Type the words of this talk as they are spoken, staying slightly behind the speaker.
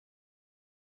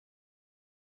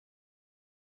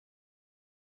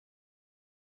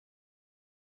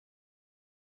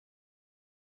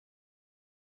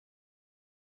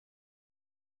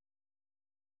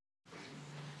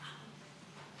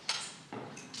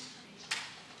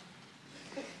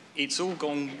it's all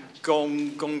gone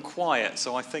quiet,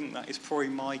 so I think that is probably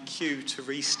my cue to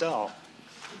restart.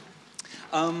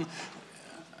 Well,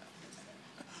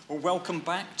 welcome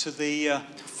back to the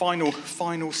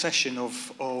final session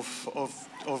of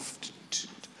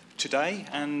today,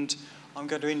 and I'm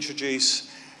going to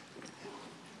introduce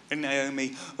Naomi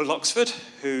Luxford,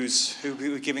 who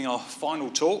will be giving our final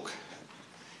talk.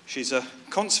 She's a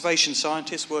conservation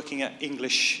scientist working at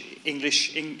English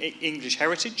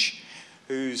Heritage,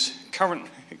 whose current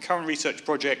research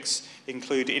projects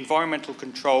include environmental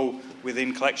control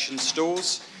within collection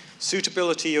stores,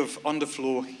 suitability of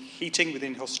underfloor heating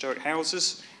within historic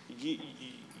houses,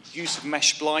 use of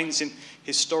mesh blinds in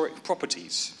historic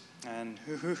properties. And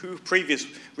previous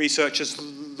researchers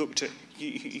looked at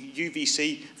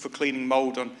UVC for cleaning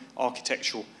mould on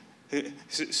architectural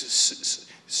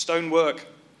stonework,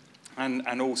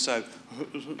 and also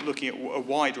looking at a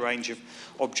wide range of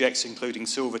objects, including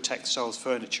silver, textiles,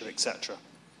 furniture, etc.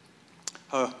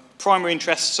 Her primary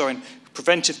interests are in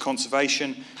preventive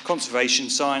conservation, conservation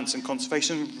science, and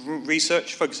conservation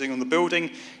research, focusing on the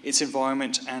building, its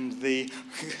environment, and the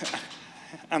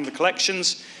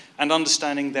collections, and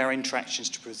understanding their interactions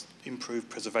to improve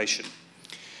preservation.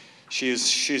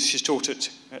 She's taught at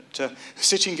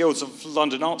Sitting Guilds of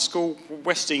London Art School,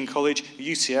 Westdean College,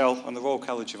 UCL, and the Royal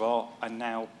College of Art, and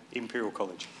now Imperial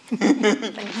College.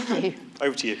 Thank you.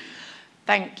 Over to you.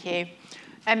 Thank you.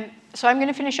 So I'm going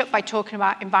to finish up by talking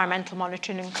about environmental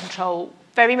monitoring and control,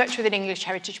 very much with an English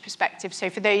heritage perspective. So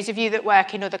for those of you that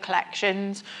work in other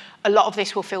collections, a lot of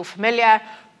this will feel familiar,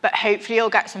 but hopefully you'll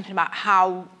get something about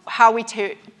how we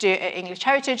do it at English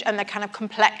Heritage and the kind of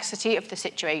complexity of the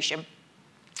situation.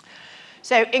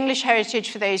 So English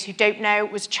Heritage, for those who don't know,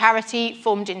 was a charity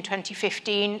formed in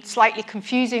 2015, slightly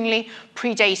confusingly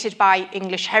predated by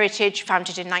English Heritage,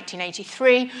 founded in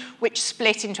 1983, which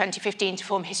split in 2015 to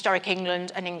form Historic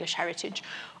England and English Heritage,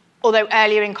 although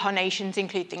earlier incarnations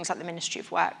include things like the Ministry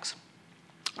of Works.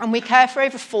 And we care for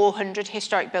over 400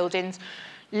 historic buildings,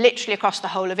 literally across the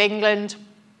whole of England,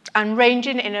 and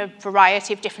ranging in a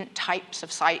variety of different types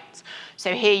of sites.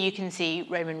 So here you can see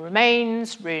Roman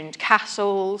remains, ruined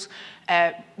castles,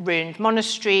 ruined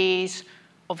monasteries,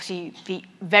 obviously the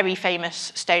very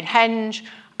famous Stonehenge,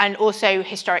 and also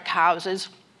historic houses.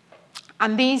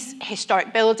 And these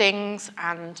historic buildings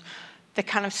and the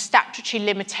kind of statutory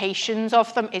limitations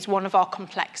of them is one of our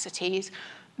complexities.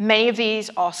 Many of these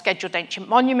are scheduled ancient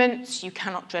monuments. You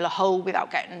cannot drill a hole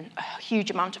without getting a huge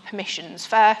amount of permissions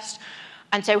first.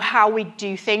 And so how we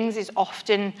do things is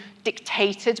often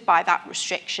dictated by that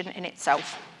restriction in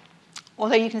itself.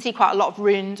 Although you can see quite a lot of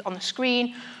ruins on the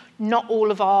screen, not all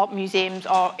of our museums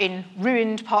are in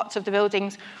ruined parts of the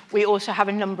buildings. We also have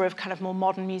a number of kind of more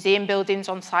modern museum buildings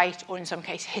on site, or in some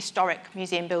cases, historic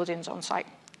museum buildings on site.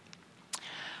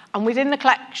 And within the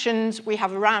collections, we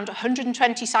have around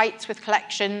 120 sites with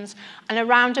collections and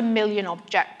around 1 million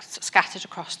objects scattered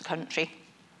across the country.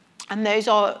 And those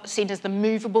are seen as the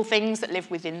movable things that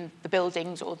live within the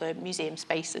buildings or the museum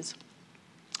spaces.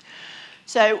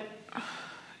 So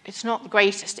it's not the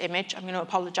greatest image, I'm going to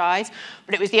apologise,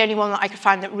 but it was the only one that I could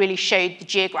find that really showed the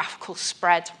geographical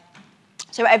spread.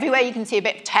 So everywhere you can see a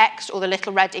bit of text or the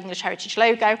little red English Heritage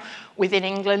logo within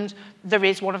England, there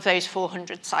is one of those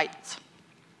 400 sites.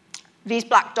 These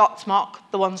black dots mark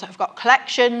the ones that have got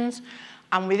collections,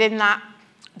 and within that,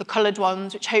 the coloured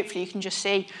ones, which hopefully you can just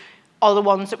see, are the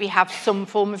ones that we have some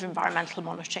form of environmental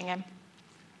monitoring in.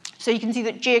 So you can see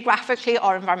that geographically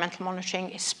our environmental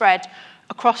monitoring is spread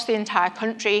across the entire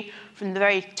country, from the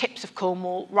very tips of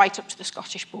Cornwall right up to the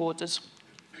Scottish borders.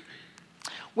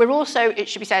 We're also, it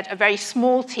should be said, a very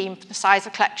small team for the size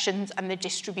of collections and the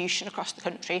distribution across the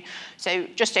country. So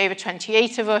just over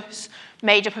 28 of us,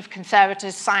 made up of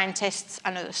conservators, scientists,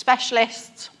 and other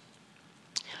specialists.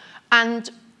 And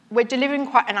we're delivering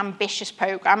quite an ambitious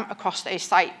programme across those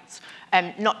sites,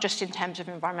 not just in terms of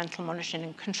environmental monitoring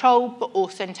and control, but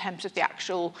also in terms of the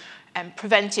actual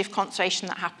preventive conservation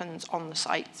that happens on the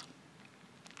site.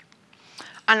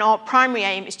 And our primary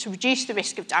aim is to reduce the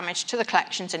risk of damage to the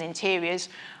collections and interiors.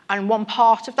 And one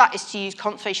part of that is to use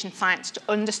conservation science to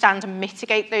understand and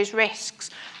mitigate those risks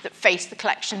that face the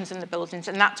collections and the buildings.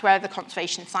 And that's where the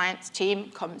conservation science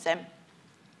team comes in.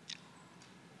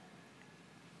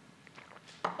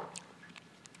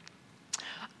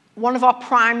 One of our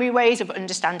primary ways of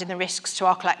understanding the risks to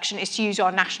our collection is to use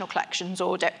our National Collections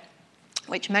Audit,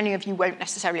 which many of you won't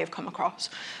necessarily have come across.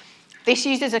 This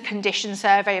uses a condition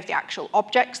survey of the actual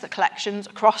objects, the collections,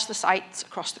 across the sites,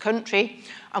 across the country,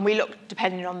 and we look,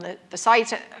 depending on the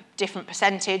site, at a different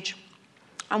percentage.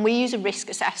 And we use a risk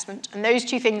assessment. And those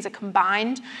two things are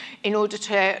combined in order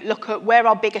to look at where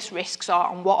our biggest risks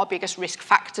are and what our biggest risk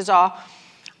factors are.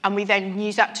 And we then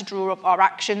use that to draw up our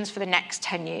actions for the next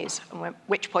 10 years, at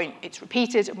which point it's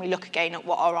repeated, and we look again at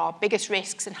what are our biggest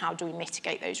risks and how do we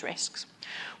mitigate those risks.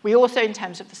 We also, in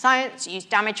terms of the science, use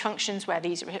damage functions where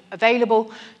these are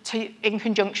available in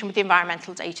conjunction with the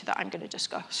environmental data that I'm going to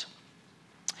discuss.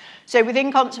 So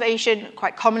within conservation,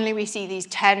 quite commonly we see these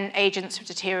 10 agents of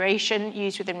deterioration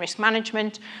used within risk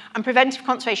management, and preventive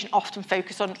conservation often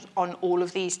focus on all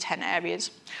of these 10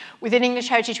 areas. Within English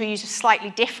Heritage, we use a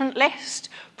slightly different list,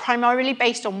 primarily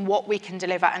based on what we can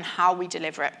deliver and how we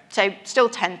deliver it. So still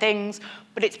 10 things,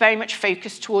 but it's very much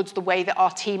focused towards the way that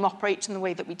our team operates and the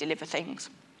way that we deliver things.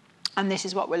 And this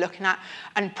is what we're looking at.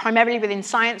 And primarily within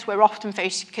science, we're often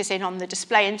focusing on the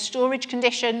display and storage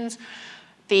conditions,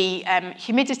 the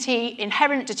humidity,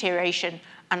 inherent deterioration,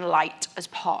 and light as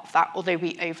part of that, although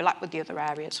we overlap with the other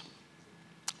areas.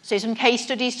 So some case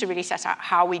studies to really set out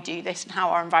how we do this and how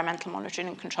our environmental monitoring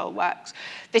and control works.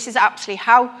 This is Apsley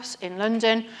House in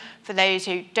London. For those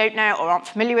who don't know or aren't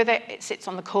familiar with it, it sits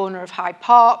on the corner of Hyde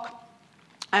Park.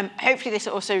 Hopefully this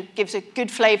also gives a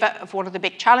good flavour of one of the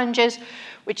big challenges,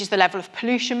 which is the level of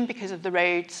pollution because of the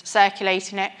roads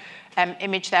circulating it.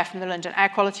 Image there from the London Air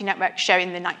Quality Network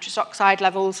showing the nitrous oxide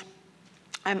levels,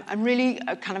 and really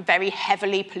a kind of very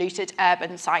heavily polluted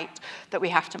urban site that we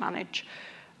have to manage.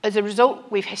 As a result,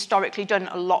 we've historically done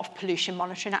a lot of pollution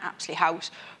monitoring at Apsley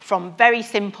House, from very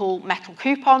simple metal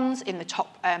coupons in the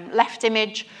top left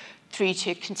image, through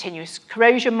to continuous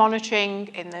corrosion monitoring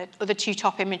in the other two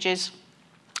top images.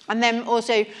 And then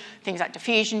also things like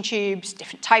diffusion tubes,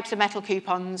 different types of metal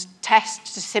coupons, test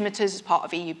dosimeters as part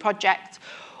of EU projects,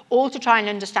 all to try and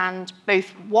understand both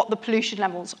what the pollution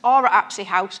levels are at Apsley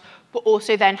House, but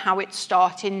also then how it's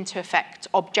starting to affect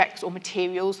objects or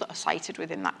materials that are sited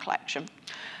within that collection.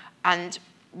 And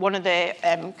one of the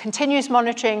continuous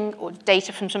monitoring, or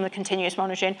data from some of the continuous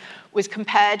monitoring, was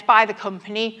compared by the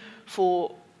company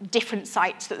for different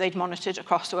sites that they'd monitored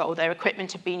across the world. Their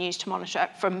equipment had been used to monitor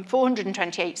from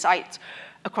 428 sites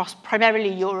across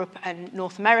primarily Europe and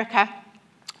North America,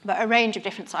 but a range of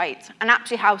different sites. And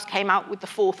Apsley House came out with the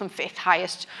 4th and 5th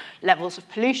highest levels of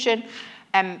pollution.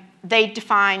 They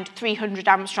defined 300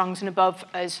 Armstrongs and above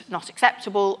as not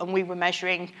acceptable, and we were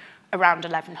measuring around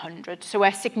 1,100. So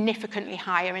we're significantly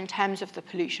higher in terms of the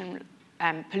pollution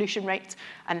rates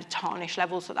and the tarnish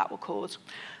levels that will cause.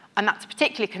 And that's a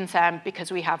particular concern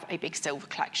because we have a big silver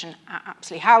collection at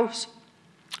Apsley House,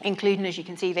 including, as you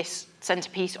can see, this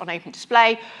centrepiece on open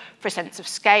display. For a sense of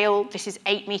scale, this is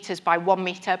 8 metres by 1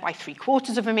 metre by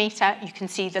 3/4 of a metre. You can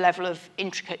see the level of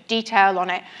intricate detail on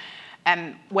it.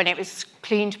 When it was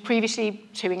cleaned previously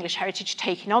to English Heritage,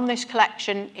 taking on this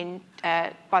collection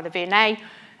by the V&A,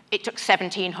 it took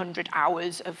 1,700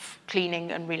 hours of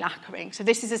cleaning and relacquering. So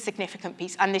this is a significant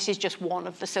piece, and this is just one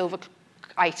of the silver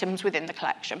items within the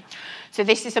collection. So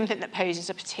this is something that poses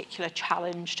a particular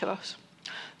challenge to us.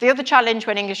 The other challenge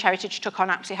when English Heritage took on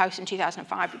Apsley House in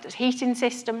 2005 was the heating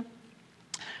system.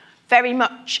 Very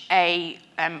much a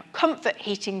comfort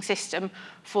heating system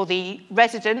for the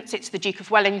residents. It's the Duke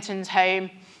of Wellington's home,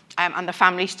 and the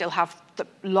family still have the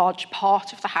large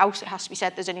part of the house. It has to be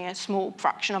said, there's only a small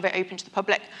fraction of it open to the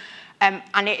public,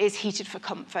 and it is heated for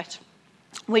comfort,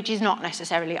 which is not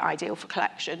necessarily ideal for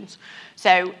collections.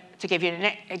 So to give you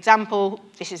an example,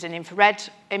 this is an infrared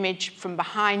image from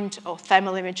behind, or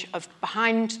thermal image of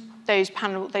behind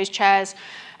those chairs.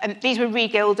 These were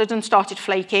regilded and started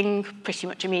flaking pretty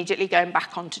much immediately, going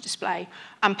back onto display.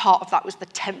 And part of that was the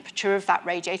temperature of that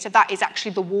radiator. That is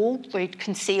actually the wall. They'd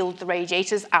concealed the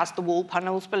radiators as the wall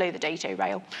panels below the dado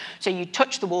rail. So you'd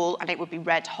touch the wall and it would be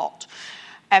red hot.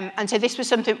 And so this was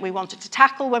something we wanted to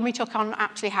tackle when we took on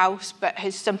Apsley House, but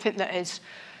is something that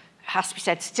has to be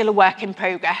said, still a work in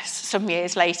progress some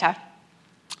years later.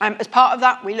 As part of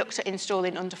that, we looked at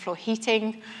installing underfloor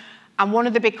heating. And one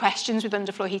of the big questions with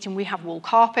underfloor heating, we have wall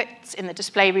carpets in the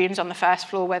display rooms on the first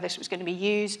floor where this was going to be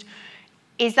used.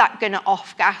 Is that going to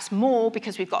off-gas more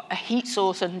because we've got a heat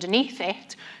source underneath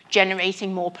it,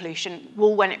 generating more pollution?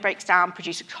 Wool, when it breaks down,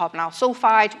 produces carbonyl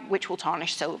sulfide, which will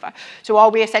tarnish silver. So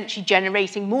are we essentially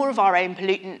generating more of our own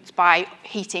pollutants by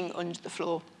heating under the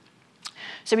floor?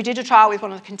 So we did a trial with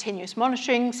one of the continuous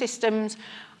monitoring systems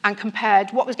and compared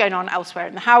what was going on elsewhere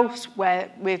in the house where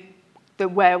we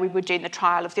were doing the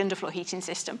trial of the underfloor heating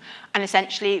system. And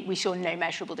essentially, we saw no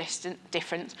measurable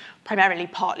difference, primarily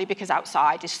partly because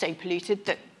outside is so polluted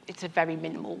that it's a very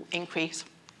minimal increase.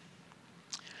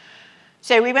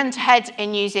 So we went ahead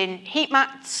in using heat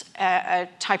mats, a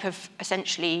type of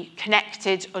essentially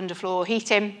connected underfloor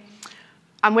heating.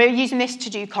 And we're using this to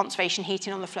do conservation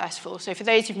heating on the first floor. So for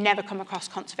those who've never come across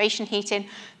conservation heating,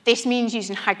 this means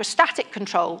using hygrostatic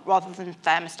control rather than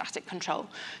thermostatic control.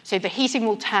 So the heating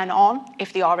will turn on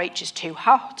if the RH is too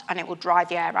hot, and it will dry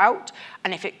the air out.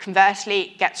 And if it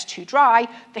conversely gets too dry,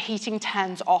 the heating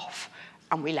turns off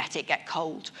and we let it get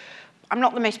cold. I'm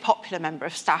not the most popular member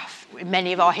of staff in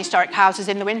many of our historic houses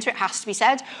in the winter, it has to be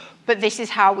said, but this is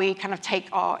how we kind of take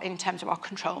in terms of our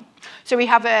control. So we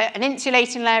have an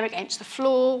insulating layer against the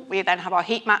floor, we then have our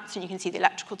heat mats, and you can see the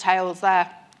electrical tails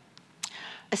there.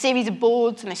 A series of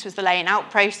boards, and this was the laying out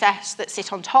process, that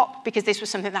sit on top, because this was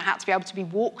something that had to be able to be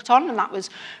walked on, and that was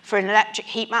for an electric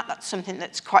heat mat, that's something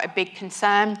that's quite a big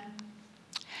concern.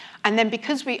 And then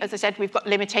because as I said, we've got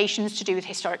limitations to do with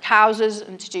historic houses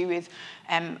and to do with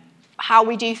how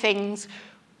we do things,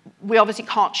 we obviously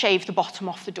can't shave the bottom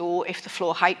off the door if the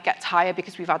floor height gets higher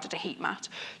because we've added a heat mat.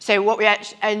 So what we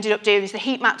ended up doing is the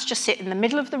heat mats just sit in the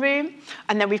middle of the room,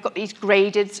 and then we've got these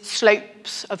graded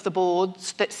slopes of the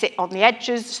boards that sit on the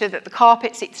edges so that the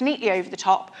carpet sits neatly over the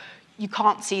top. You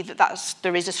can't see that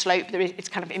there is a slope, it's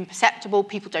kind of imperceptible,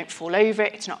 people don't fall over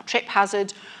it, it's not a trip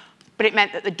hazard. But it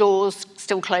meant that the doors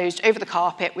still closed over the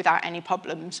carpet without any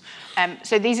problems.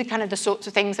 So these are kind of the sorts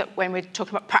of things that when we're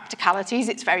talking about practicalities,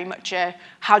 it's very much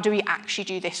how do we actually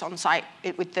do this on site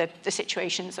with the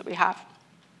situations that we have.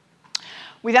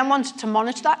 We then wanted to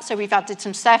monitor that, so we've added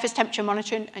some surface temperature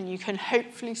monitoring, and you can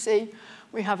hopefully see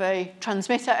we have a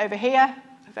transmitter over here,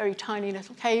 a very tiny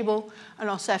little cable, and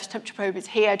our surface temperature probe is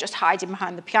here, just hiding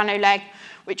behind the piano leg,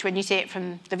 which when you see it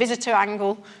from the visitor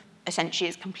angle, essentially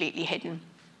is completely hidden.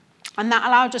 And that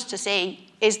allowed us to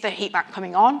see, is the heat mat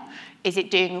coming on? Is it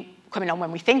coming on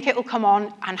when we think it will come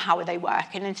on? And how are they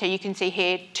working? And so you can see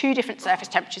here 2 different surface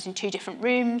temperatures in 2 different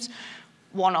rooms,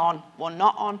 one on, one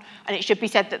not on. And it should be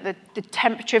said that the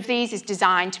temperature of these is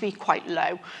designed to be quite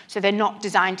low. So they're not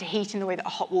designed to heat in the way that a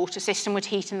hot water system would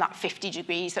heat in that 50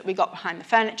 degrees that we got behind the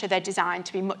furniture. They're designed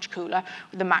to be much cooler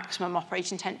with a maximum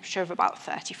operating temperature of about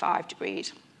 35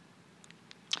 degrees.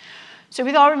 So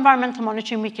with our environmental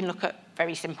monitoring, we can look at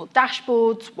very simple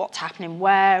dashboards, what's happening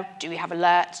where, do we have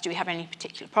alerts, do we have any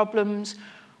particular problems.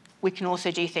 We can also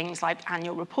do things like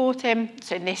annual reporting.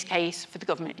 So in this case, for the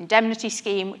government indemnity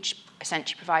scheme, which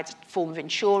essentially provides a form of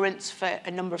insurance for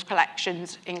a number of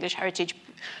collections, English heritage,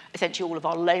 essentially all of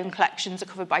our loan collections are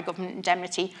covered by government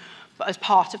indemnity. But as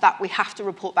part of that, we have to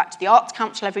report back to the Arts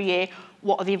Council every year,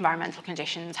 what are the environmental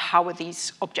conditions, how are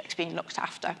these objects being looked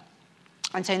after.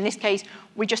 And so in this case,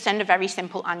 we just send a very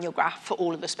simple annual graph for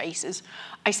all of the spaces.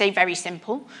 I say very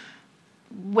simple.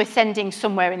 We're sending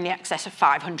somewhere in the excess of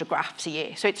 500 graphs a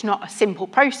year. So it's not a simple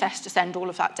process to send all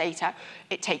of that data.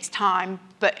 It takes time,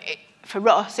 but for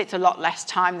us, it's a lot less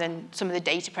time than some of the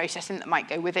data processing that might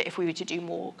go with it if we were to do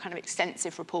more kind of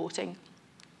extensive reporting.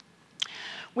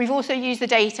 We've also used the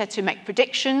data to make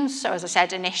predictions. So as I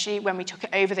said initially, when we took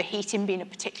it over, the heating being a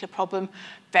particular problem,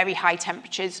 very high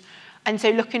temperatures. And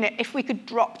so looking at if we could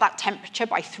drop that temperature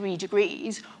by 3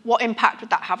 degrees, what impact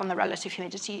would that have on the relative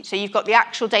humidity? So you've got the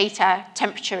actual data,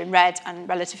 temperature in red and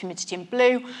relative humidity in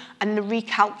blue, and the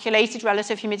recalculated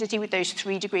relative humidity with those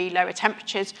 3-degree lower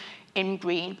temperatures in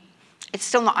green. It's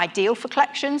still not ideal for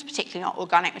collections, particularly not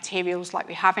organic materials like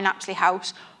we have in Apsley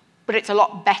House, but it's a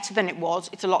lot better than it was.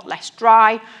 It's a lot less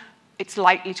dry. It's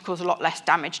likely to cause a lot less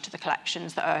damage to the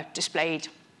collections that are displayed.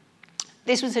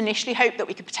 This was initially hoped that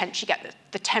we could potentially get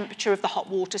the temperature of the hot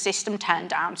water system turned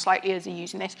down slightly as you're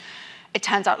using this. It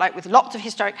turns out, like with lots of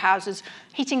historic houses,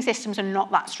 heating systems are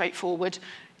not that straightforward.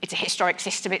 It's a historic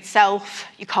system itself.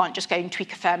 You can't just go and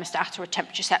tweak a thermostat or a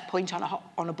temperature set point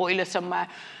on a boiler somewhere.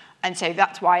 And so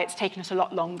that's why it's taken us a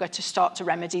lot longer to start to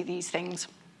remedy these things.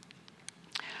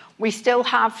 We still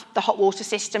have the hot water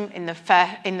system in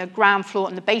the ground floor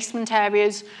and the basement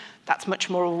areas. That's much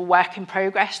more of a work in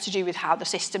progress to do with how the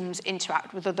systems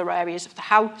interact with other areas of the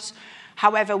house.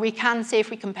 However, we can see if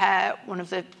we compare one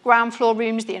of the ground floor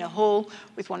rooms, the inner hall,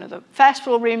 with one of the first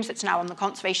floor rooms that's now on the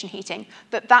conservation heating,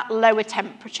 that lower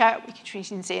temperature, which we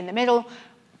can see in the middle,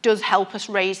 does help us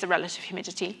raise the relative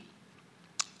humidity.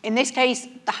 In this case,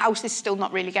 the house is still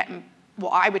not really getting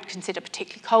what I would consider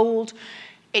particularly cold.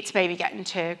 It's maybe getting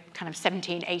to kind of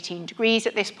 17, 18 degrees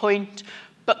at this point,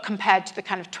 but compared to the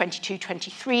kind of 22,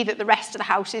 23 that the rest of the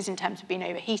house is in terms of being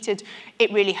overheated,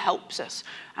 it really helps us.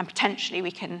 And potentially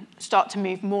we can start to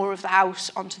move more of the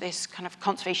house onto this kind of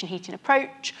conservation heating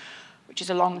approach, which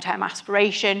is a long-term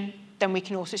aspiration. Then we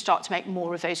can also start to make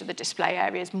more of those other display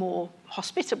areas more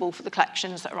hospitable for the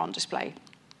collections that are on display.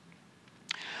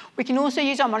 We can also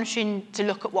use our monitoring to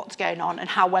look at what's going on and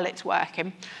how well it's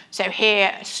working. So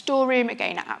here, a storeroom,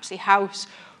 again at Apsley House,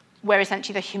 where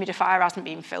essentially the humidifier hasn't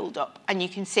been filled up. And you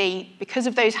can see, because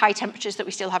of those high temperatures that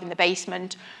we still have in the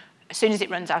basement, as soon as it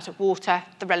runs out of water,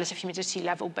 the relative humidity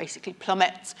level basically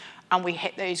plummets, and we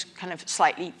hit those kind of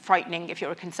slightly frightening, if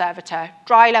you're a conservator,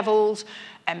 dry levels.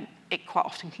 It quite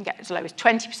often can get as low as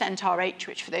 20% RH,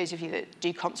 which for those of you that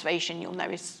do conservation, you'll know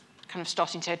is kind of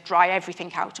starting to dry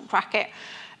everything out and crack it.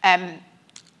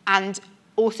 And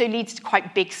also leads to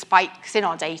quite big spikes in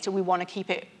our data. We want to keep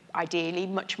it, ideally,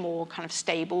 much more kind of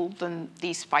stable than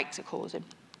these spikes are causing.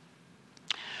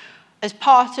 As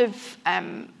part of,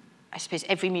 I suppose,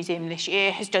 every museum this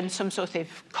year has done some sort of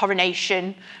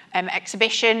coronation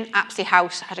exhibition. Apsley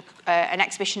House had an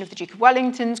exhibition of the Duke of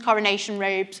Wellington's coronation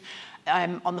robes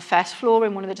on the first floor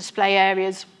in one of the display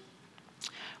areas,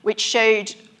 which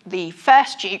showed the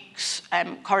first Duke's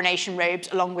coronation robes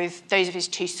along with those of his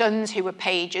two sons who were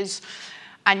pages.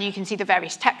 And you can see the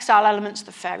various textile elements,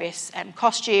 the various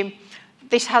costume.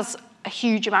 This has a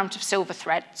huge amount of silver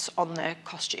threads on the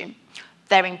costume.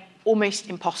 They're almost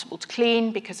impossible to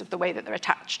clean because of the way that they're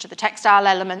attached to the textile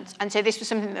elements. And so this was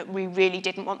something that we really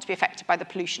didn't want to be affected by the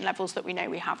pollution levels that we know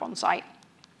we have on site.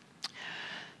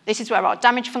 This is where our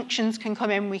damage functions can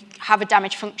come in. We have a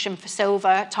damage function for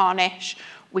silver tarnish.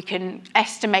 We can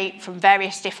estimate from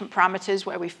various different parameters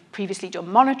where we've previously done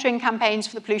monitoring campaigns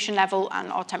for the pollution level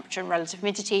and our temperature and relative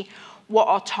humidity, what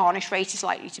our tarnish rate is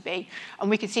likely to be. And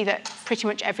we can see that pretty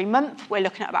much every month we're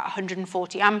looking at about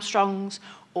 140 Armstrongs,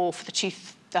 or for the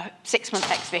 6-month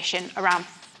exhibition, around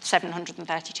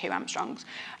 732 Armstrongs.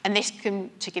 And this can,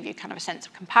 to give you kind of a sense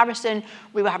of comparison,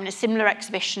 we were having a similar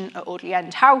exhibition at Audley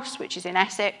End House, which is in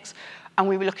Essex, and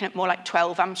we were looking at more like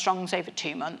 12 Armstrongs over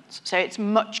 2 months. So it's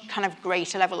much kind of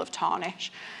greater level of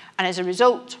tarnish. And as a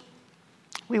result,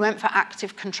 we went for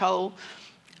active control.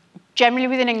 Generally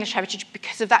within English Heritage,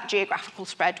 because of that geographical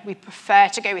spread, we prefer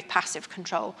to go with passive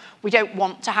control. We don't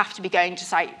want to have to be going to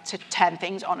site to turn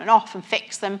things on and off and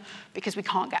fix them because we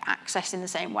can't get access in the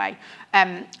same way.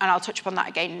 And I'll touch upon that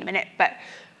again in a minute. But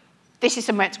this is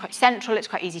somewhere it's quite central, it's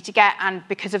quite easy to get, and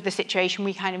because of the situation,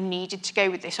 we kind of needed to go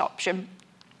with this option.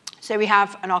 So we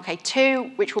have an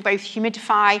RK2, which will both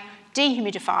humidify,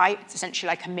 dehumidify. It's essentially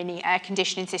like a mini air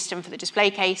conditioning system for the display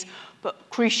case, but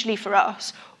crucially for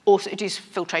us, also does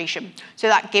filtration. So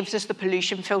that gives us the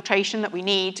pollution filtration that we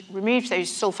need, removes those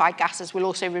sulfide gases, will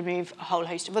also remove a whole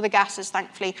host of other gases,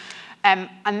 thankfully. And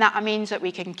that means that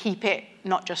we can keep it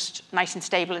not just nice and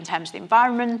stable in terms of the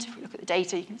environment. If we look at the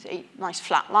data, you can see a nice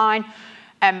flat line,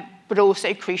 but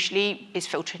also crucially is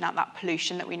filtering out that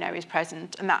pollution that we know is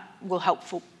present, and that will help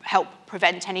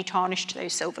prevent any tarnish to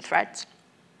those silver threads.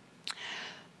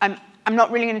 I'm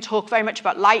not really going to talk very much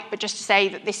about light, but just to say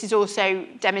that this is also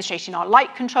demonstrating our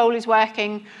light control is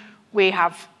working. We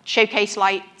have showcase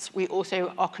lights. We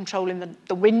also are controlling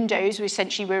the windows.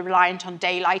 Essentially, we're reliant on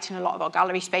daylight in a lot of our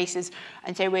gallery spaces,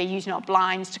 and so we're using our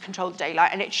blinds to control the daylight.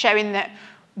 And it's showing that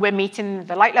we're meeting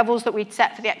the light levels that we'd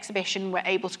set for the exhibition. We're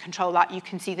able to control that. You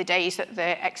can see the days that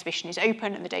the exhibition is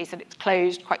open and the days that it's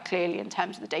closed quite clearly in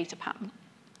terms of the data pattern.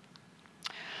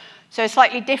 So a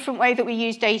slightly different way that we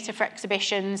use data for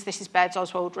exhibitions. This is Baird's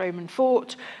Oswald Roman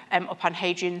Fort up on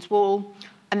Hadrian's Wall.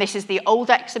 And this is the old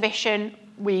exhibition.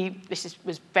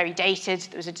 Was very dated.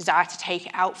 There was a desire to take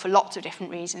it out for lots of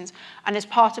different reasons. And as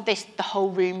part of this, the whole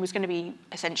room was going to be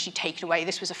essentially taken away.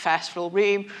 This was a first floor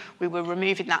room. We were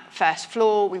removing that first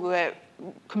floor. We were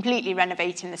completely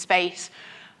renovating the space.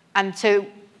 And so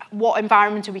what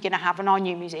environment are we going to have in our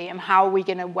new museum? How are we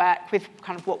going to work with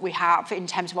kind of what we have in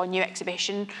terms of our new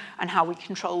exhibition and how we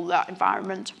control that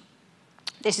environment?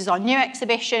 This is our new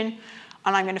exhibition,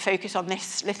 and I'm going to focus on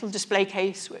this little display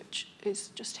case, which is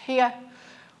just here,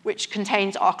 which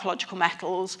contains archaeological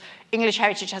metals. English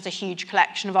Heritage has a huge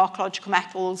collection of archaeological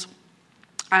metals,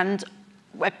 and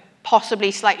we're possibly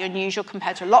slightly unusual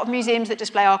compared to a lot of museums that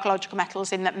display archaeological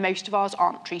metals in that most of ours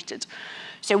aren't treated.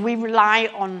 So we rely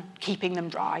on keeping them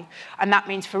dry. And that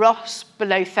means for us,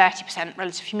 below 30%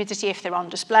 relative humidity if they're on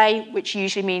display, which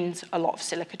usually means a lot of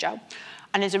silica gel.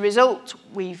 And as a result,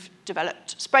 we've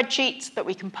developed spreadsheets that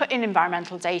we can put in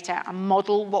environmental data and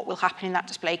model what will happen in that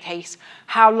display case.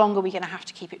 How long are we going to have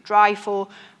to keep it dry for?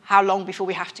 How long before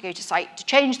we have to go to site to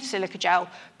change the silica gel?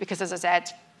 Because as I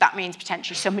said, that means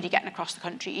potentially somebody getting across the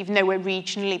country. Even though we're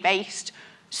regionally based,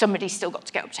 somebody's still got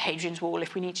to get up to Hadrian's Wall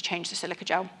if we need to change the silica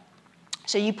gel.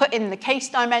 So you put in the case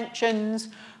dimensions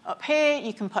up here.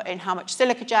 You can put in how much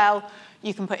silica gel.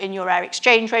 You can put in your air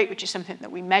exchange rate, which is something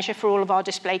that we measure for all of our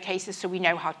display cases, so we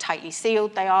know how tightly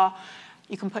sealed they are.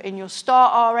 You can put in your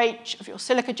star RH of your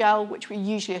silica gel, which we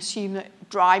usually assume that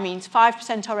dry means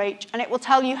 5% RH, and it will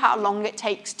tell you how long it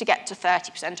takes to get to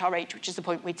 30% RH, which is the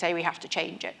point we'd say we have to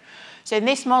change it. So in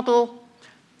this model,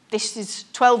 This is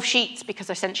 12 sheets because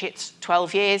essentially it's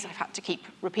 12 years. I've had to keep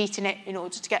repeating it in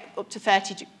order to get up to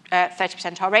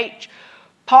 30% RH,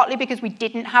 partly because we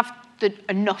didn't have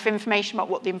enough information about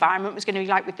what the environment was going to be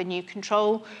like with the new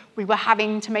control. We were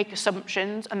having to make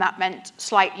assumptions, and that meant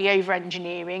slightly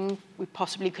over-engineering. We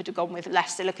possibly could have gone with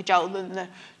less silica gel than the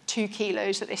 2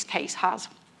 kilos that this case has.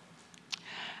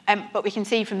 But we can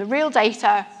see from the real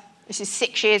data, this is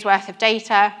 6 years worth of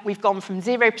data. We've gone from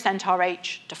 0%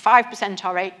 RH to 5%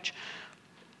 RH,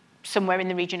 somewhere in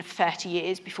the region of 30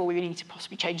 years before we need to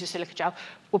possibly change the silica gel.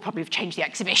 We'll probably have changed the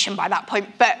exhibition by that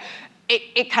point, but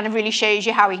it kind of really shows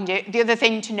you how we can do it. The other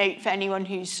thing to note for anyone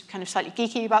who's kind of slightly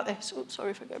geeky about this, oops,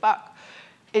 sorry if I go back,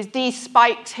 is these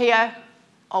spikes here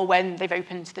are when they've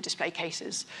opened the display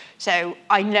cases. So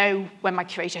I know when my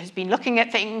curator has been looking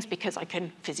at things because I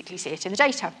can physically see it in the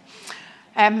data.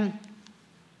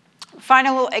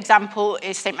 Final example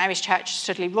is St Mary's Church,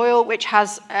 Studley Royal, which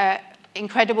has an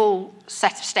incredible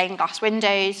set of stained glass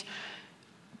windows,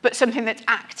 but something that's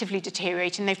actively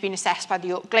deteriorating. They've been assessed by the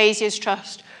York Glaziers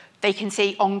Trust. They can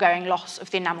see ongoing loss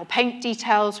of the enamel paint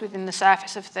details within the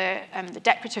surface of the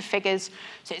decorative figures.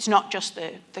 So it's not just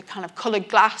the kind of coloured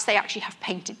glass. They actually have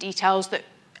painted details that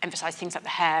emphasise things like the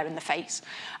hair and the face,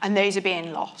 and those are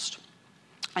being lost.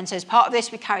 And so as part of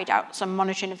this, we carried out some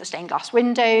monitoring of the stained glass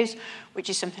windows, which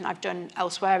is something I've done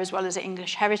elsewhere as well as at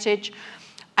English Heritage.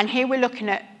 And here we're looking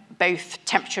at both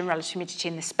temperature and relative humidity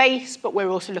in the space, but we're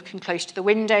also looking close to the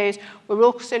windows. We're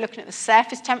also looking at the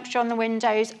surface temperature on the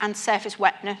windows and surface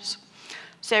wetness.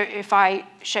 So if I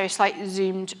show a slightly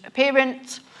zoomed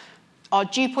appearance, our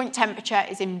dew point temperature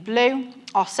is in blue,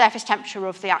 our surface temperature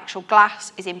of the actual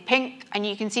glass is in pink, and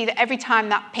you can see that every time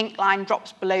that pink line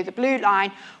drops below the blue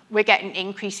line, we're getting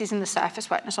increases in the surface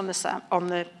wetness on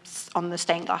the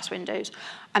stained glass windows.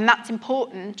 And that's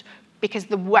important because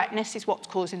the wetness is what's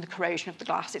causing the corrosion of the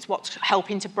glass. It's what's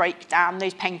helping to break down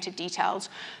those painted details.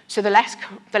 So the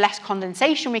less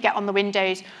condensation we get on the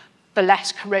windows, the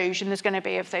less corrosion there's going to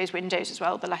be of those windows as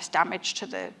well, the less damage to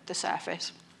the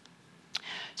surface.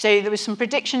 So there was some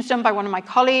predictions done by one of my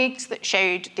colleagues that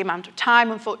showed the amount of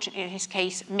time, unfortunately in his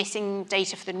case, missing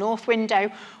data for the north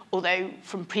window, although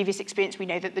from previous experience we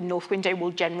know that the north window will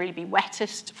generally be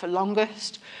wettest for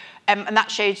longest. And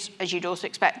that shows, as you'd also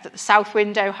expect, that the south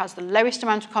window has the lowest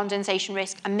amount of condensation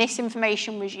risk, and this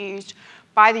information was used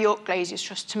by the York Glaziers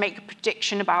Trust to make a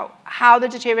prediction about how the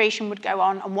deterioration would go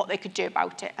on and what they could do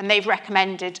about it. And they've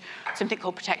recommended something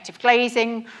called protective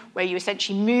glazing, where you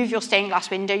essentially move your stained glass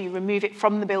window, you remove it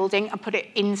from the building and put it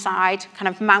inside, kind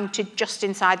of mounted just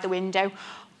inside the window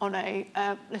on a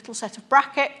little set of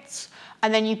brackets.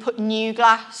 And then you put new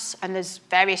glass, and there's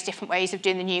various different ways of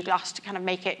doing the new glass to kind of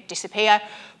make it disappear,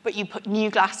 but you put new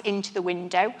glass into the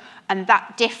window, and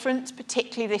that difference,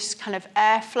 particularly this kind of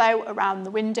airflow around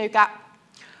the window gap,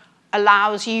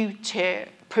 allows you to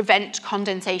prevent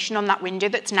condensation on that window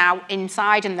that's now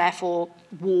inside and therefore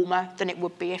warmer than it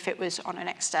would be if it was on an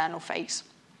external face.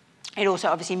 It also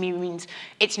obviously means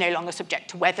it's no longer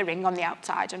subject to weathering on the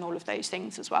outside and all of those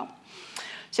things as well.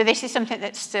 So this is something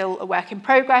that's still a work in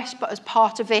progress, but as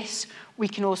part of this, we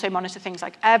can also monitor things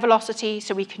like air velocity,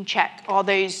 so we can check, are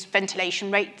those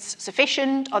ventilation rates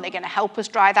sufficient? Are they going to help us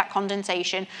dry that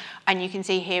condensation? And you can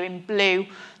see here in blue,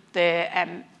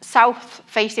 the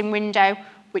south-facing window,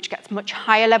 which gets much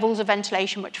higher levels of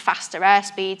ventilation, much faster air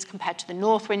speeds compared to the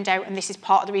north window, and this is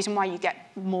part of the reason why you get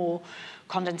more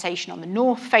condensation on the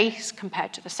north face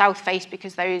compared to the south face,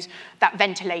 because that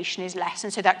ventilation is less,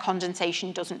 and so that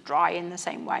condensation doesn't dry in the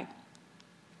same way.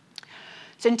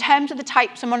 So in terms of the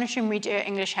types of monitoring we do at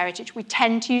English Heritage, we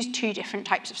tend to use 2 different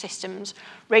types of systems,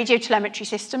 radio telemetry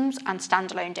systems and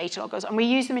standalone data loggers, and we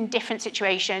use them in different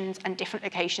situations and different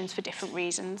locations for different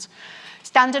reasons.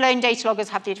 Standalone data loggers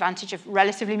have the advantage of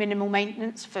relatively minimal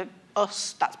maintenance. For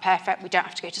us, that's perfect. We don't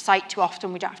have to go to site too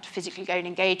often. We don't have to physically go and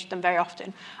engage with them very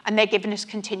often, and they're giving us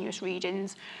continuous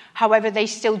readings. However, they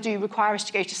still do require us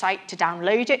to go to site to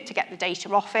download it, to get the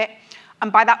data off it,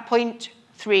 and by that point,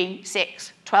 3,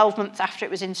 6, 12 months after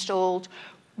it was installed,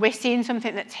 we're seeing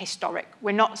something that's historic.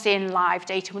 We're not seeing live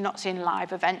data, we're not seeing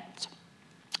live events.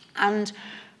 And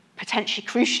potentially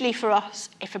crucially for us,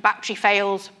 if a battery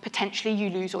fails, potentially you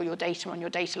lose all your data on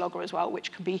your data logger as well,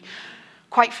 which can be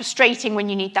quite frustrating when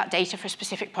you need that data for a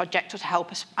specific project or to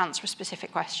help us answer a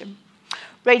specific question.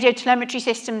 Radio telemetry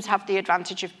systems have the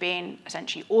advantage of being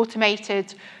essentially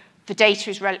automated. The data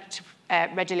is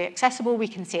readily accessible. We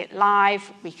can see it live.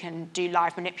 We can do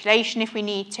live manipulation if we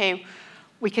need to.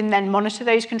 We can then monitor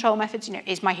those control methods. You know,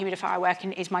 is my humidifier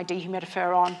working? Is my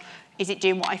dehumidifier on? Is it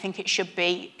doing what I think it should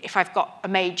be? If I've got a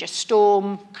major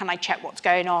storm, can I check what's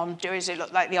going on? Does it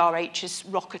look like the RH is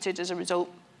rocketed as a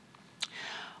result?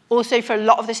 Also, for a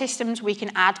lot of the systems, we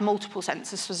can add multiple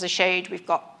sensors. So as I showed, we've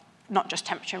got not just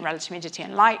temperature and relative humidity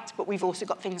and light, but we've also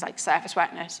got things like surface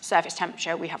wetness, surface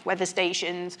temperature. We have weather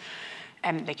stations.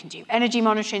 They can do energy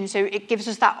monitoring. So it gives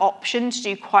us that option to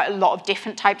do quite a lot of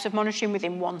different types of monitoring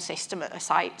within one system at a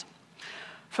site.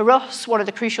 For us, one of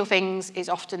the crucial things is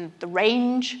often the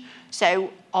range.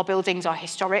 So our buildings are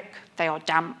historic, they are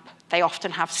damp, they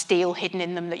often have steel hidden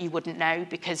in them that you wouldn't know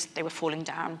because they were falling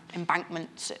down.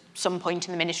 Embankments at some point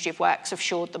in the Ministry of Works have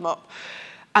shored them up.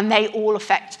 And they all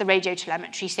affect the radio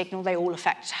telemetry signal, they all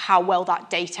affect how well that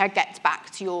data gets back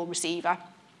to your receiver.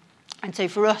 And so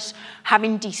for us,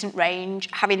 having decent range,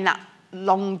 having that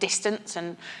long distance,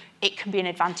 and it can be an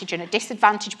advantage and a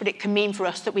disadvantage, but it can mean for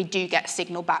us that we do get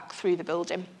signal back through the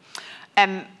building.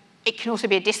 It can also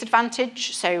be a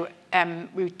disadvantage. So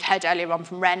we heard earlier on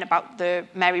from Ren about the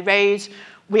Mary Rose.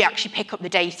 We actually pick up the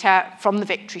data from the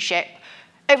Victory ship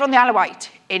over on the Isle of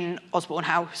Wight in Osborne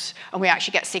House, and we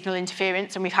actually get signal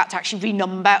interference, and we've had to actually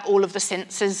renumber all of the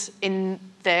sensors in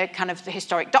the kind of the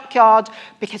historic dockyard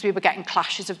because we were getting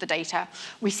clashes of the data.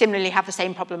 We similarly have the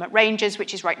same problem at Rangers,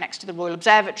 which is right next to the Royal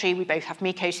Observatory. We both have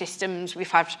MECO systems. We've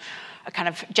had a kind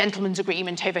of gentleman's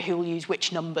agreement over who will use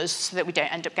which numbers so that we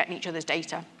don't end up getting each other's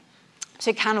data. So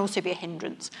it can also be a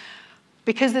hindrance.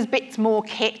 Because there's bits more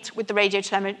kit with the radio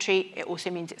telemetry, it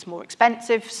also means it's more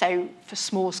expensive. So for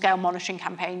small-scale monitoring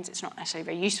campaigns, it's not necessarily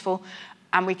very useful.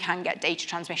 And we can get data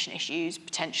transmission issues,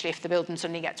 potentially if the building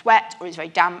suddenly gets wet or is very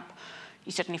damp.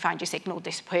 You suddenly find your signal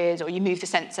disappears, or you move the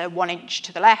sensor 1 inch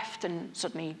to the left, and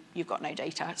suddenly you've got no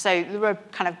data. So there are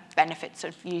kind of benefits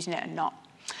of using it and not.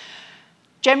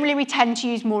 Generally, we tend to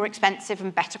use more expensive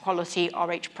and better quality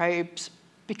RH probes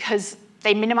because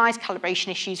they minimize calibration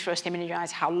issues for us. They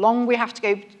minimize how long we have to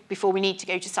go before we need to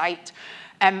go to site.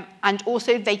 And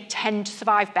also, they tend to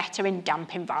survive better in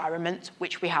damp environments,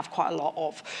 which we have quite a lot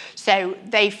of. So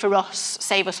they, for us,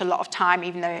 save us a lot of time,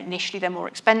 even though initially they're more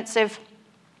expensive.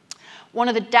 One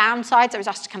of the downsides, I was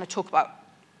asked to kind of talk about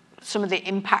some of the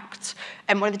impacts,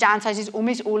 and one of the downsides is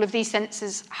almost all of these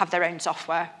sensors have their own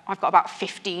software. I've got about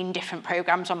 15 different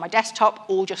programs on my desktop,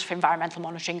 all just for environmental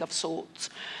monitoring of sorts.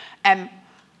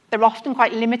 They're often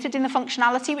quite limited in the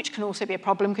functionality, which can also be a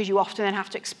problem because you often then have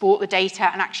to export the data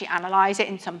and actually analyze it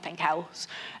in something else,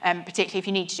 particularly if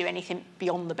you need to do anything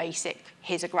beyond the basic,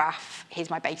 here's a graph, here's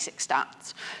my basic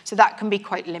stats. So that can be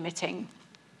quite limiting.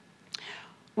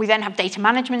 We then have data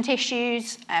management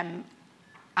issues, and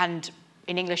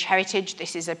in English Heritage,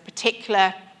 this is a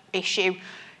particular issue.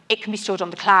 It can be stored on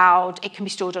the cloud, it can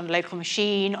be stored on a local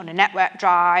machine, on a network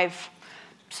drive,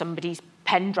 somebody's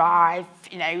pen drive,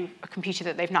 you know, a computer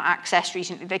that they've not accessed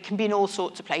recently. They can be in all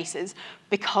sorts of places.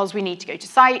 Because we need to go to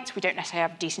site, we don't necessarily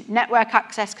have decent network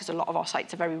access because a lot of our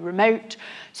sites are very remote.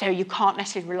 So you can't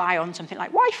necessarily rely on something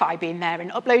like Wi-Fi being there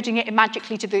and uploading it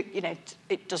magically to the, you know,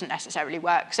 it doesn't necessarily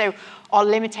work. So our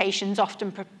limitations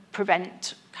often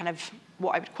prevent kind of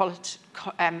what I would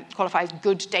qualify as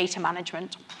good data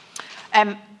management.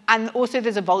 And also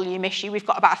there's a volume issue. We've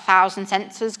got about 1,000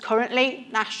 sensors currently,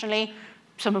 nationally,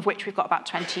 some of which we've got about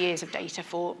 20 years of data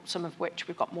for, some of which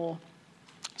we've got more.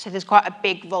 So there's quite a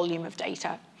big volume of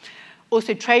data.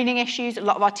 Also training issues. A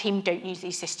lot of our team don't use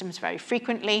these systems very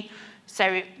frequently,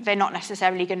 so they're not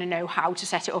necessarily going to know how to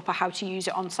set it up or how to use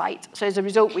it on site. So as a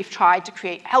result, we've tried to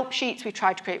create help sheets. We've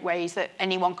tried to create ways that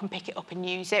anyone can pick it up and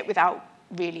use it without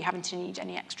really having to need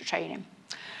any extra training.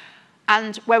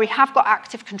 And where we have got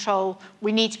active control,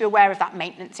 we need to be aware of that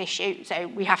maintenance issue. So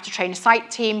we have to train a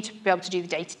site team to be able to do the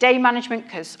day-to-day management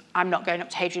because I'm not going up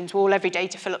to Hadrian's Wall every day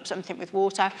to fill up something with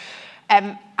water.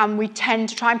 And we tend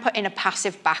to try and put in a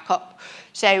passive backup.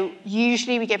 So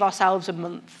usually we give ourselves a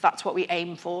month. That's what we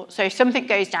aim for. So if something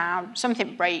goes down,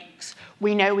 something breaks,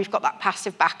 we know we've got that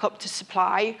passive backup to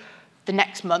supply the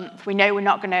next month. We know we're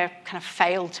not going to kind of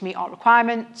fail to meet our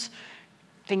requirements.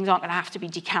 Things aren't going to have to be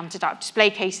decanted out of display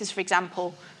cases, for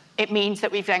example. It means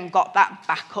that we've then got that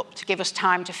backup to give us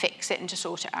time to fix it and to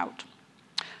sort it out.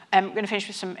 I'm going to finish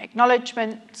with some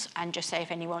acknowledgements and just say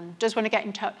if anyone does want to get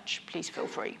in touch, please feel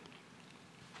free.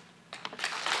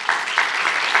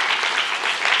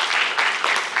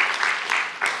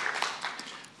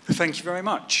 Thank you very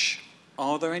much.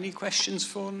 Are there any questions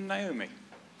for Naomi?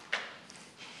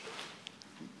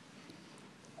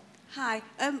 Hi.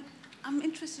 I'm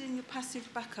interested in your passive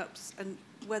backups and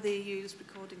whether you use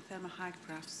recording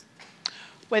thermohygrographs.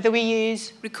 Whether we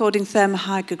use? Recording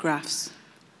thermohygrographs.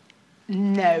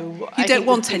 No. You don't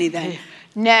want any then?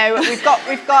 No,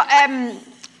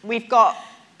 we've got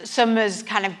some as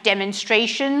kind of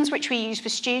demonstrations which we use for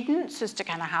students as to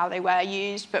kind of how they were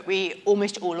used, but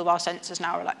almost all of our sensors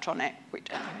now are electronic. We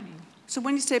don't have any. So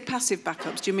when you say passive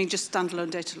backups, do you mean just standalone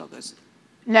data loggers?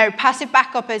 No, passive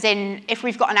backup as in, if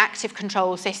we've got an active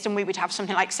control system, we would have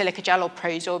something like silica gel or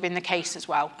Prosorb in the case as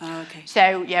well. Oh, okay.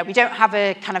 So, yeah, we don't have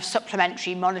a kind of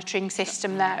supplementary monitoring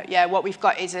system there. Yeah, what we've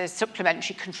got is a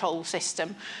supplementary control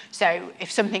system. So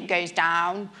if something goes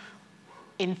down,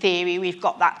 in theory, we've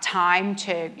got that time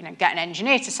to get an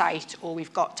engineer to site, or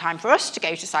we've got time for us to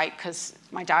go to site, because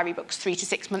my diary book's 3 to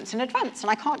 6 months in advance,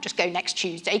 and I can't just go next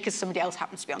Tuesday because somebody else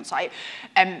happens to be on site.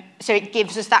 So it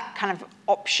gives us that kind of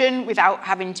option without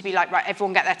having to be like, right,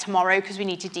 everyone get there tomorrow because we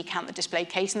need to decant the display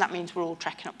case, and that means we're all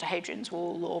trekking up to Hadrian's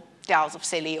Wall or the Isles of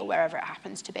Scilly or wherever it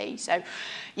happens to be. So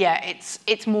yeah,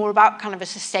 it's more about kind of a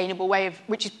sustainable way of,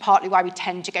 which is partly why we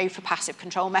tend to go for passive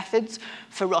control methods.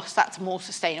 For us, that's a more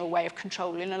sustainable way of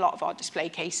controlling a lot of our display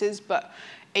cases, but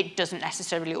it doesn't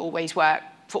necessarily always work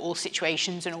for all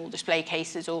situations and all display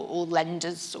cases or all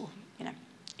lenders, or, you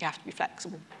have to be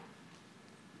flexible.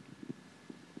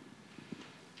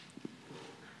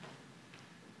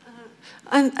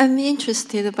 I'm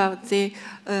interested about the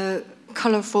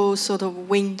colorful sort of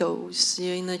windows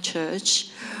in the church.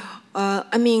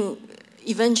 I mean,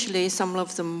 eventually some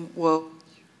of them will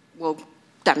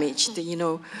damaged,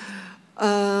 In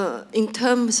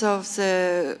terms of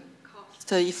the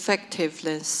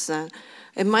effectiveness,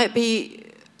 it might be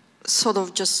sort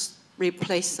of just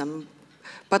replace them.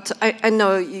 But I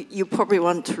know you probably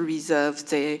want to reserve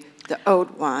the old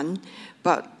one,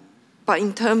 but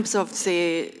in terms of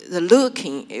the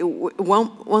looking, it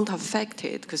won't affect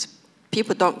it because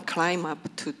people don't climb up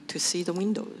to see the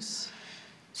windows.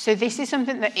 So this is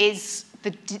something that is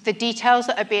the details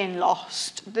that are being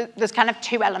lost. There's kind of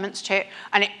two elements to it,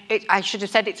 and I should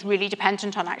have said it's really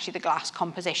dependent on actually the glass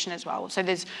composition as well. So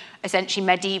there's essentially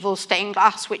medieval stained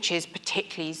glass, which is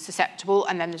particularly susceptible,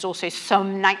 and then there's also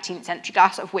some 19th century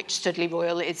glass, of which Studley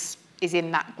Royal is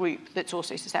in that group that's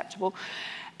also susceptible.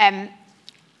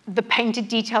 The painted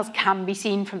details can be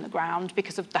seen from the ground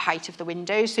because of the height of the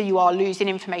windows, so you are losing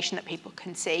information that people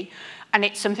can see. And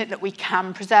it's something that we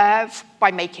can preserve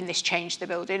by making this change to the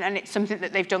building, and it's something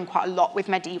that they've done quite a lot with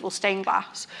medieval stained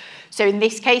glass. So in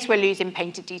this case, we're losing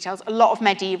painted details. A lot of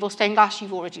medieval stained glass,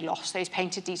 you've already lost those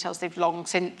painted details. They've long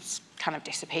since kind of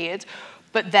disappeared.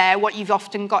 But there, what you've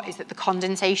often got is that the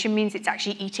condensation means it's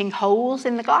actually eating holes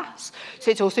in the glass. So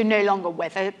it's also no longer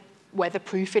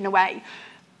weatherproof in a way.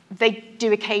 They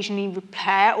do occasionally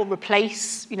repair or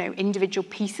replace, individual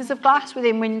pieces of glass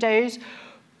within windows,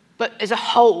 but as a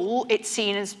whole, it's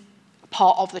seen as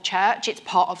part of the church. It's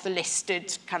part of the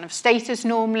listed kind of status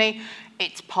normally.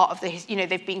 It's part of the,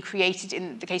 they've been created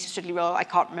in the case of Studley Royal. I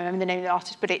can't remember the name of the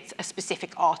artist, but it's a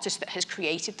specific artist that has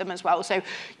created them as well. So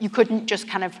you couldn't just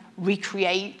kind of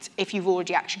recreate if you've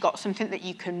already actually got something that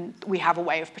we have a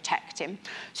way of protecting.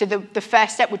 So the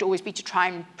first step would always be to try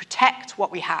and protect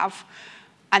what we have,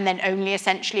 and then only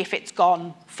essentially if it's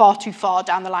gone far too far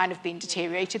down the line of being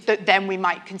deteriorated, then we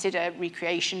might consider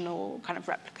recreation or kind of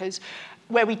replicas.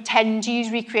 Where we tend to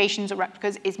use recreations or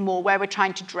replicas is more where we're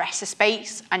trying to dress a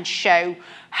space and show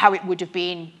how it would have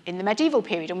been in the medieval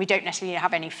period, and we don't necessarily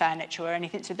have any furniture or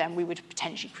anything, so then we would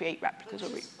potentially create replicas.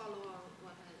 Just follow on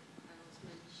what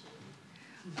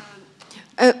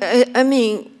I was mentioning. I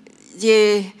mean,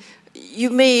 you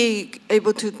may be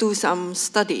able to do some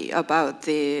study about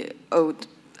the old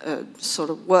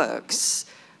sort of works,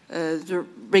 the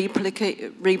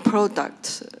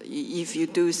reproduct, if you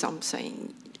do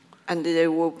something, and they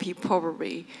will be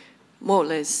probably more or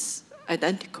less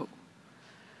identical.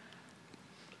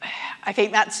 I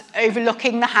think that's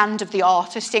overlooking the hand of the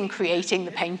artist in creating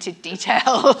the painted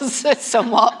details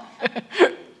somewhat,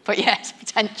 but yes,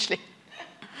 potentially.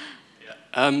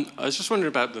 I was just wondering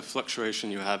about the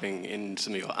fluctuation you're having in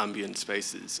some of your ambient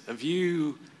spaces. Have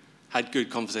you had good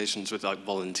conversations with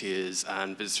volunteers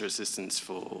and visitor assistants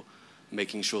for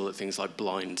making sure that things like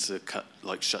blinds are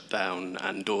shut down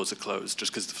and doors are closed,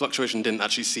 just because the fluctuation didn't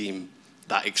actually seem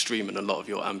that extreme in a lot of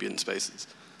your ambient spaces?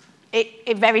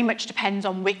 It very much depends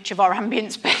on which of our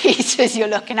ambient spaces you're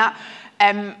looking at.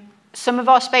 Some of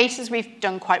our spaces we've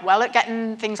done quite well at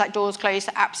getting things like doors closed.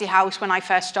 At Apsley House, when I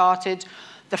first started,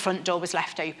 the front door was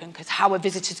left open, because how are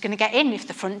visitors going to get in if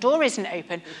the front door isn't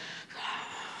open?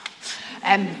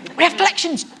 We have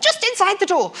collections just inside the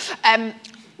door.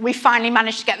 We finally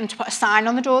managed to get them to put a sign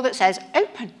on the door that says,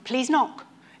 "Open, please knock."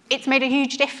 It's made a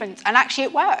huge difference, and actually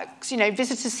it works.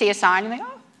 Visitors see a sign and they go,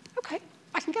 "Oh, okay,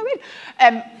 I can go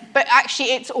in." But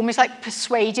actually it's almost like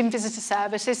persuading visitor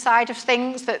services side of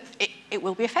things that it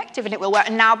will be effective and it will work.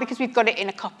 And now, because we've got it in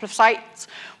a couple of sites,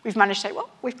 we've managed to say, well,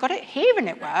 we've got it here and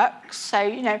it works. So,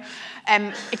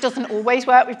 it doesn't always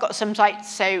work. We've got some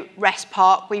sites, so Rest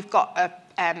Park, we've got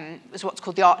was what's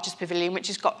called the Archers Pavilion, which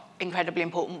has got incredibly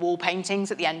important wall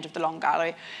paintings at the end of the long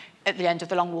gallery, at the end of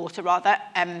the long water, rather.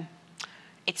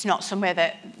 It's not somewhere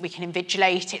that we can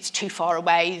invigilate. It's too far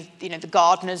away. You know, the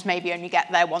gardeners maybe only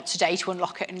get there once a day to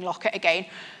unlock it and lock it again.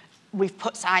 We've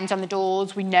put signs on the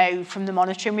doors. We know from the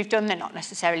monitoring we've done, they're not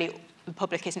necessarily, the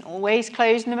public isn't always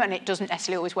closing them, and it doesn't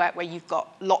necessarily always work where you've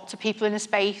got lots of people in a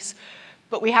space.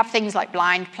 But we have things like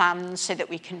blind plans so that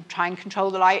we can try and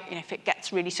control the light. You know, if it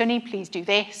gets really sunny, please do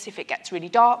this. If it gets really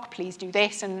dark, please do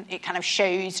this. And it kind of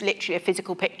shows literally a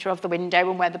physical picture of the window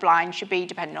and where the blind should be,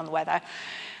 depending on the weather.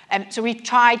 So we've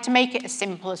tried to make it as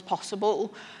simple as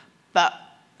possible, but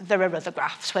there are other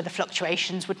graphs where the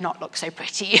fluctuations would not look so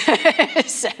pretty.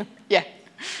 So, yeah. I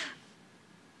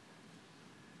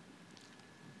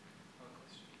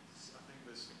think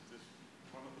there's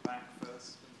one at the back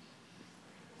first.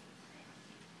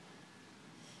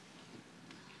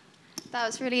 That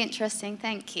was really interesting,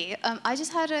 thank you. I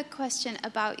just had a question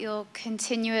about your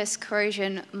continuous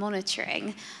corrosion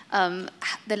monitoring,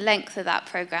 the length of that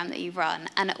program that you run,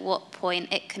 and at what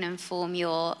point it can inform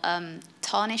your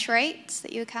tarnish rates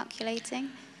that you're calculating?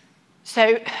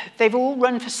 So they've all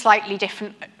run for slightly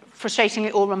different,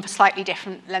 frustratingly all run for slightly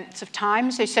different lengths of time.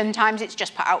 So sometimes it's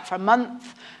just put out for a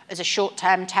month as a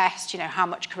short-term test, you know, how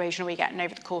much corrosion are we getting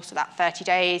over the course of that 30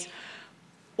 days.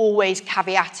 Always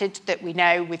caveated that we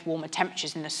know with warmer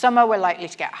temperatures in the summer, we're likely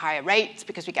to get higher rates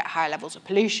because we get higher levels of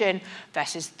pollution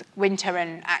versus the winter.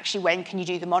 And actually, when can you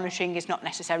do the monitoring is not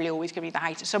necessarily always going to be the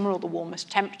height of summer or the warmest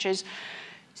temperatures.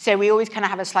 So we always kind of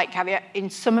have a slight caveat. In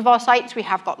some of our sites, we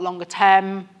have got longer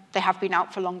term. They have been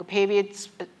out for longer periods,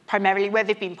 primarily where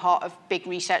they've been part of big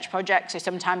research projects. So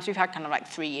sometimes we've had kind of like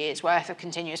 3 years worth of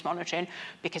continuous monitoring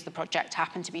because the project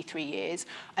happened to be 3 years.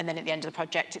 And then at the end of the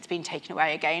project, it's been taken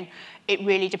away again. It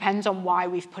really depends on why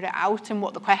we've put it out and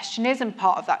what the question is. And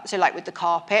part of that, so like with the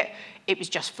carpet, it was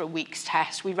just for a week's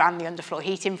test. We ran the underfloor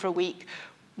heating for a week.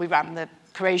 We ran the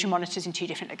corrosion monitors in 2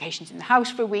 different locations in the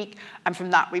house for a week. And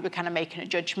from that, we were kind of making a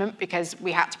judgment because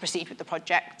we had to proceed with the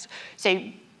project. So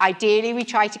ideally, we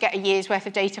try to get a year's worth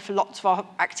of data for lots of our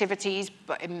activities,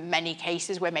 but in many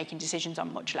cases, we're making decisions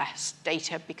on much less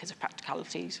data because of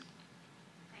practicalities.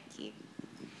 Thank you.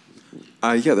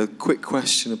 Yeah, the quick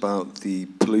question about the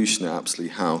pollution at Apsley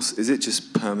House. Is it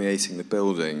just permeating the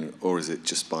building, or is it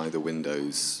just by the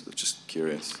windows? Just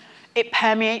curious. It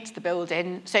permeates the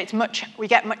building, so it's we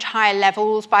get much higher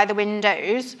levels by the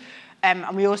windows,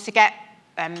 and we also get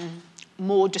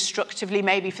more destructively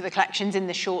maybe for the collections in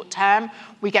the short term.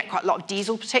 We get quite a lot of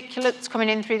diesel particulates coming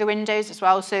in through the windows as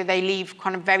well, so they leave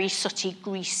kind of very sooty,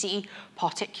 greasy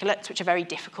particulates, which are very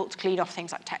difficult to clean off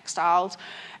things like textiles.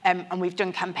 And we've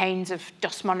done campaigns of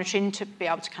dust monitoring to be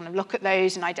able to kind of look at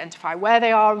those and identify where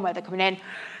they are and where they're coming in.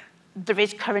 There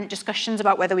is current discussions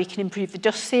about whether we can improve the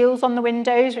dust seals on the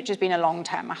windows, which has been a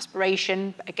long-term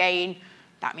aspiration. But again,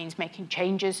 that means making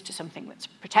changes to something that's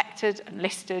protected and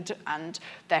listed, and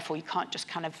therefore you can't just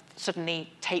kind of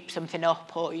suddenly tape something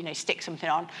up or, you know, stick something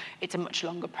on. It's a much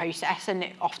longer process, and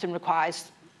it often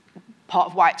requires, part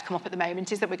of why it's come up at the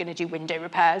moment is that we're going to do window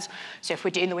repairs. So if we're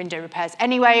doing the window repairs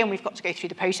anyway, and we've got to go through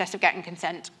the process of getting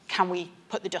consent, can we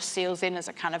put the dust seals in as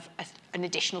a kind of an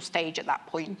additional stage at that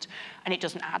point? And it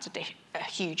doesn't add a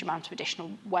huge amount of additional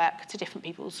work to different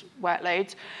people's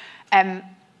workloads.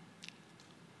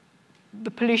 The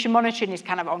pollution monitoring is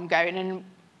kind of ongoing, and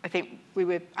I think we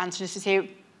were, Antonis is here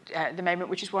at the moment,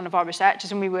 which is one of our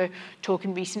researchers, and we were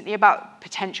talking recently about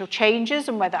potential changes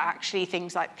and whether actually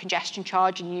things like congestion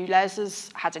charge and ULEZ has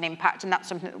had an impact, and that's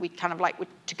something that we kind of like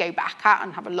to go back at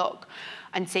and have a look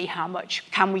and see how much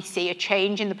can we see a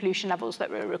change in the pollution levels that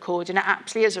we're recording at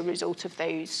Apsley as a result of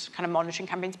those kind of monitoring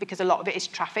campaigns, because a lot of it is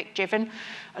traffic driven,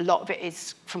 a lot of it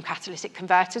is from catalytic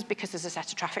converters because there's a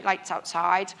set of traffic lights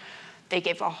outside. They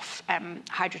give off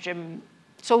hydrogen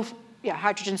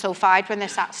sulfide when they're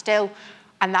sat still,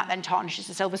 and that then tarnishes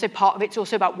the silver. So part of it's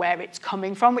also about where it's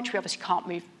coming from, which we obviously can't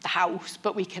move the house,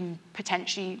 but we can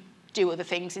potentially do other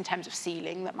things in terms of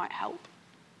sealing that might help.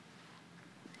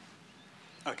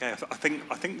 Okay, I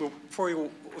think we'll probably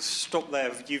stop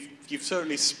there. You've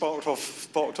certainly sparked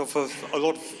off a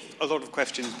lot of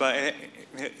questions, but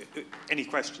any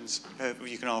questions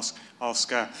you can ask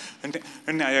and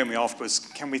Naomi afterwards.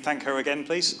 Can we thank her again,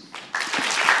 please?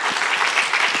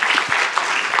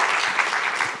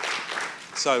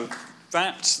 So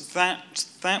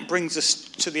that brings us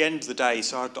to the end of the day.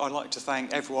 So I'd like to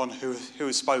thank everyone who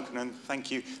has spoken, and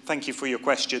thank you for your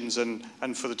questions and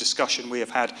for the discussion we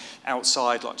have had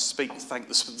outside. I'd like to thank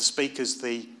the speakers,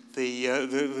 the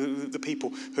people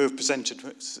who have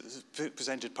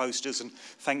presented posters, and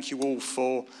thank you all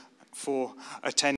for attending.